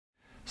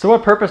So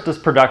what purpose does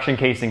production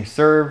casing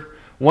serve?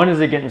 When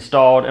does it get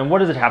installed? And what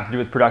does it have to do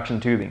with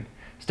production tubing?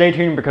 Stay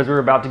tuned because we're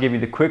about to give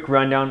you the quick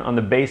rundown on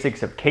the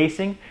basics of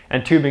casing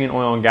and tubing in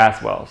oil and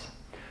gas wells.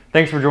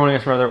 Thanks for joining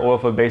us for another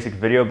Oilfield Basics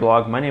video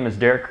blog. My name is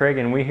Derek Craig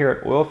and we here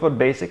at Oilfield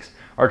Basics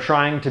are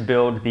trying to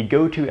build the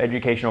go-to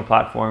educational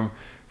platform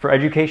for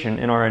education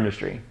in our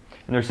industry.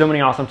 And there's so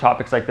many awesome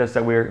topics like this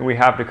that we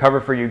have to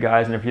cover for you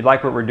guys, and if you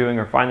like what we're doing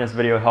or find this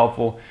video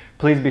helpful,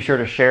 please be sure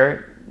to share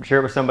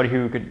it with somebody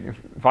who could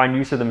find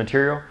use of the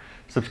material.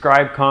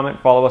 Subscribe,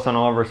 comment, follow us on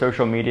all of our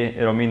social media.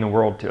 It'll mean the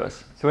world to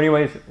us. So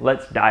anyways,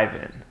 let's dive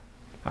in.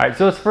 Alright,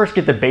 so let's first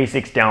get the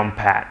basics down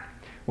pat.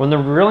 When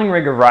the drilling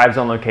rig arrives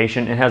on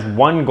location, it has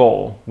one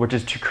goal, which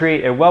is to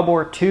create a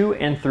wellbore to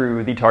and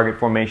through the target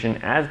formation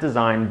as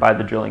designed by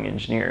the drilling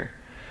engineer.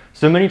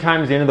 So many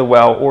times the end of the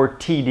well, or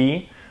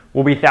TD,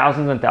 will be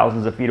thousands and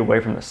thousands of feet away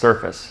from the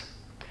surface.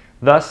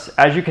 Thus,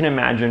 as you can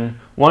imagine,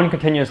 one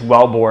continuous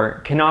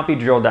wellbore cannot be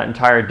drilled that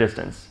entire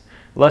distance.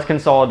 Less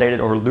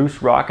consolidated or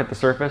loose rock at the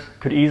surface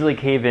could easily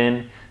cave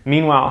in.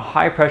 Meanwhile,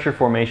 high pressure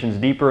formations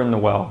deeper in the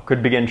well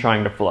could begin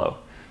trying to flow.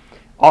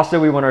 Also,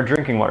 we want our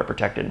drinking water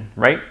protected,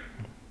 right?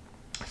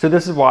 So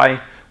this is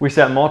why we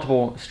set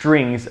multiple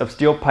strings of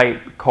steel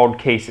pipe called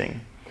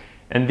casing,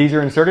 and these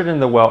are inserted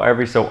in the well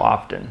every so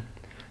often.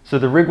 So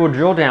the rig will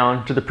drill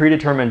down to the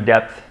predetermined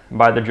depth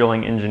by the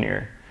drilling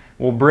engineer.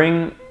 We'll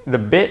bring the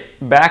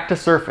bit back to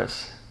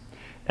surface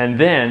and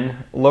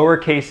then lower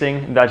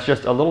casing that's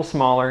just a little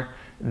smaller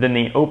than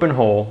the open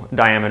hole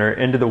diameter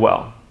into the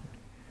well.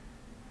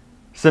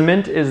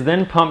 Cement is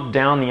then pumped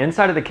down the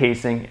inside of the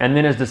casing and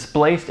then is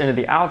displaced into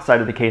the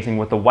outside of the casing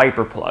with a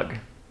wiper plug.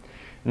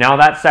 Now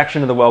that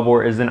section of the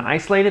wellbore is then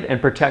isolated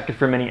and protected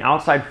from any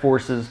outside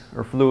forces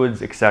or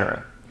fluids,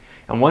 etc.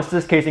 And once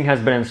this casing has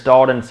been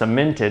installed and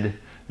cemented,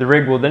 the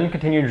rig will then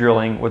continue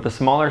drilling with a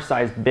smaller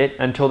sized bit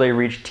until they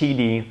reach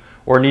TD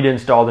or need to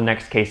install the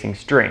next casing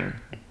string.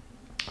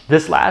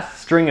 This last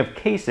string of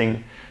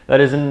casing that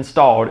is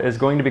installed is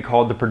going to be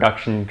called the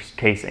production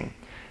casing.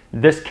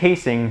 This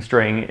casing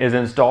string is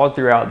installed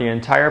throughout the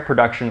entire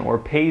production or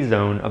pay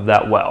zone of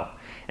that well,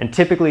 and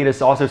typically it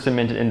is also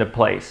cemented into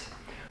place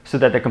so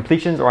that the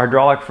completions or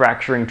hydraulic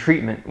fracturing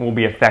treatment will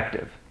be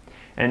effective.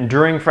 And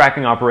during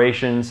fracking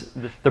operations,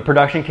 the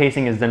production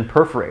casing is then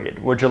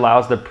perforated, which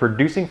allows the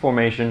producing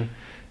formation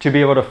to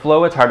be able to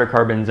flow its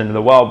hydrocarbons into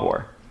the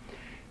wellbore.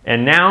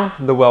 And now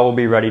the well will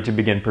be ready to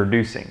begin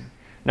producing.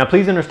 Now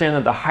please understand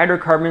that the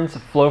hydrocarbons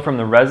flow from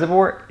the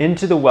reservoir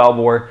into the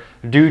wellbore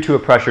due to a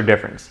pressure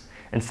difference.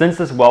 And since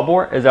this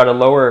wellbore is at a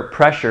lower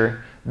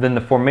pressure than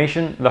the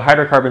formation, the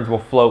hydrocarbons will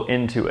flow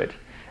into it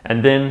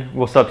and then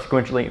will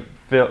subsequently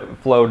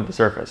flow to the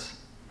surface.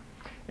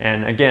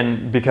 And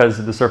again,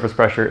 because the surface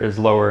pressure is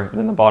lower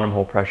than the bottom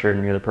hole pressure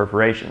near the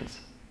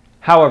perforations.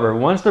 However,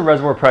 once the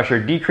reservoir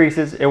pressure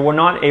decreases, it will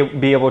not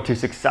be able to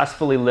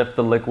successfully lift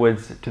the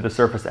liquids to the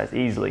surface as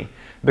easily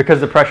because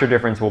the pressure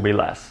difference will be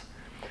less.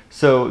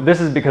 So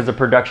this is because the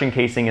production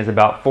casing is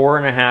about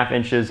 4.5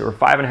 inches or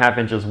 5.5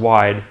 inches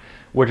wide,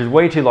 which is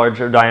way too large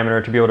a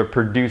diameter to be able to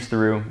produce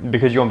through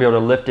because you won't be able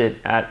to lift it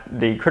at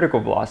the critical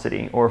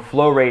velocity or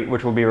flow rate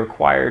which will be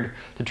required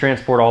to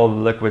transport all of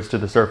the liquids to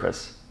the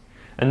surface.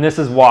 And this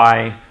is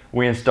why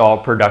we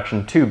install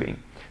production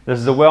tubing. This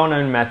is a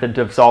well-known method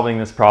of solving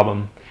this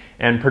problem,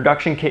 and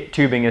production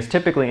tubing is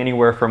typically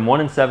anywhere from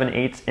 1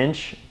 7/8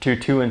 inch to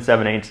 2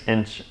 7/8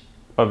 inch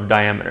of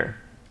diameter.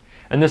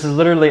 And this is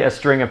literally a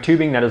string of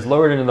tubing that is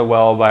lowered into the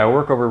well by a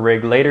workover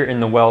rig later in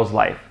the well's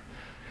life.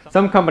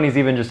 Some companies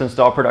even just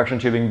install production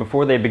tubing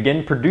before they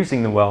begin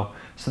producing the well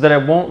so that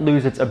it won't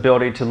lose its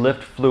ability to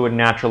lift fluid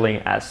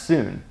naturally as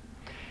soon.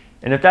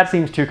 And if that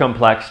seems too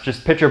complex,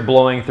 just picture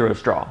blowing through a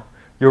straw.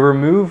 You'll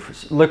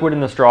remove liquid in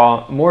the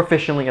straw more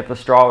efficiently if the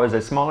straw is a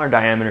smaller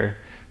diameter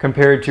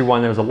compared to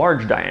one that is a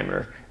large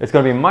diameter. It's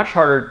going to be much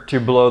harder to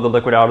blow the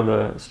liquid out of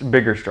the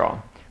bigger straw.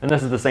 And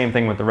this is the same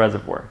thing with the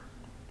reservoir.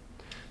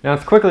 Now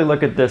let's quickly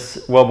look at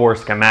this wellbore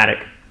schematic.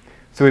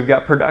 So we've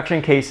got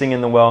production casing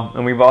in the well,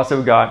 and we've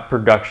also got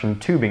production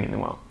tubing in the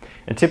well.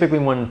 And typically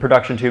when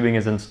production tubing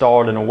is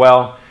installed in a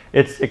well,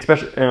 it's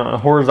especially in a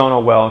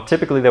horizontal well,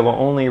 typically they will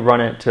only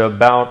run it to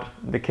about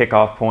the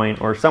kickoff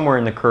point or somewhere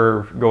in the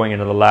curve going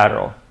into the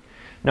lateral.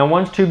 Now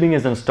once tubing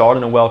is installed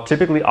in a well,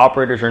 typically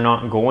operators are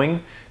not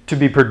going to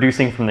be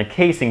producing from the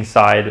casing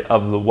side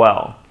of the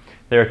well.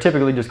 They are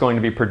typically just going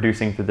to be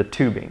producing through the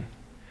tubing.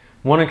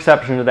 One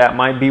exception to that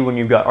might be when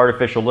you've got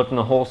artificial lift in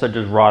the hole, such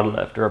as rod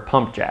lift or a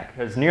pump jack,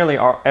 because nearly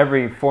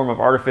every form of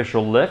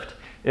artificial lift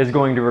is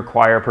going to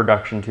require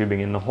production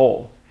tubing in the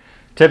hole.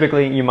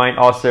 Typically, you might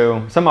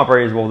also, some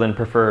operators will then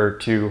prefer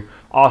to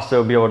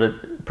also be able to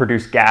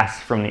produce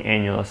gas from the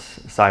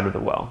annulus side of the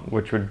well,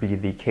 which would be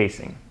the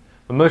casing.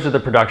 But most of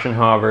the production,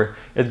 however,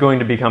 is going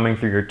to be coming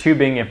through your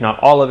tubing, if not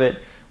all of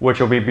it,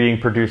 which will be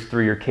being produced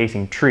through your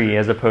casing tree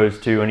as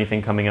opposed to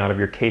anything coming out of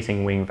your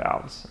casing wing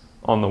valves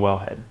on the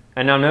wellhead.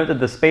 And now note that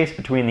the space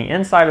between the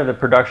inside of the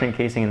production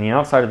casing and the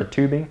outside of the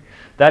tubing,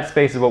 that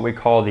space is what we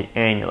call the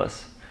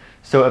annulus.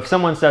 So if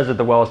someone says that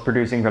the well is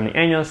producing from the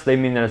annulus, they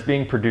mean that it's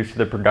being produced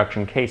through the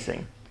production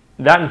casing.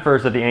 That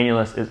infers that the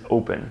annulus is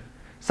open.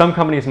 Some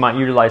companies might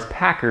utilize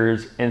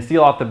packers and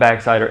seal off the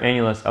backside or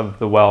annulus of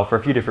the well for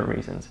a few different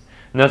reasons.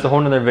 And that's a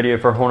whole nother video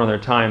for a whole nother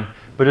time,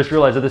 but just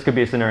realize that this could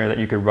be a scenario that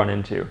you could run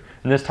into.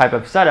 And this type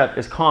of setup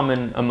is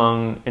common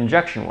among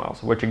injection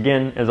wells, which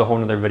again is a whole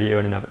nother video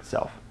in and of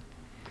itself.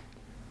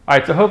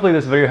 Alright, so hopefully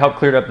this video helped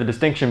clear up the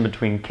distinction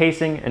between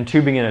casing and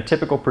tubing in a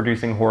typical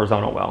producing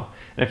horizontal well.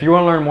 And if you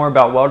want to learn more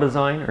about well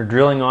design or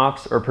drilling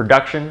ops or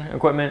production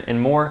equipment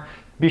and more,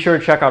 be sure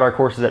to check out our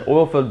courses at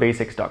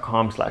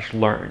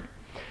oilfieldbasics.com/learn.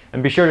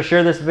 And be sure to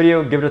share this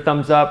video, give it a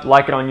thumbs up,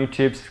 like it on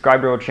YouTube,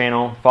 subscribe to our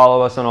channel,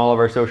 follow us on all of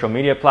our social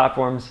media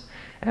platforms,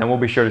 and we'll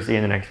be sure to see you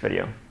in the next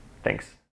video. Thanks.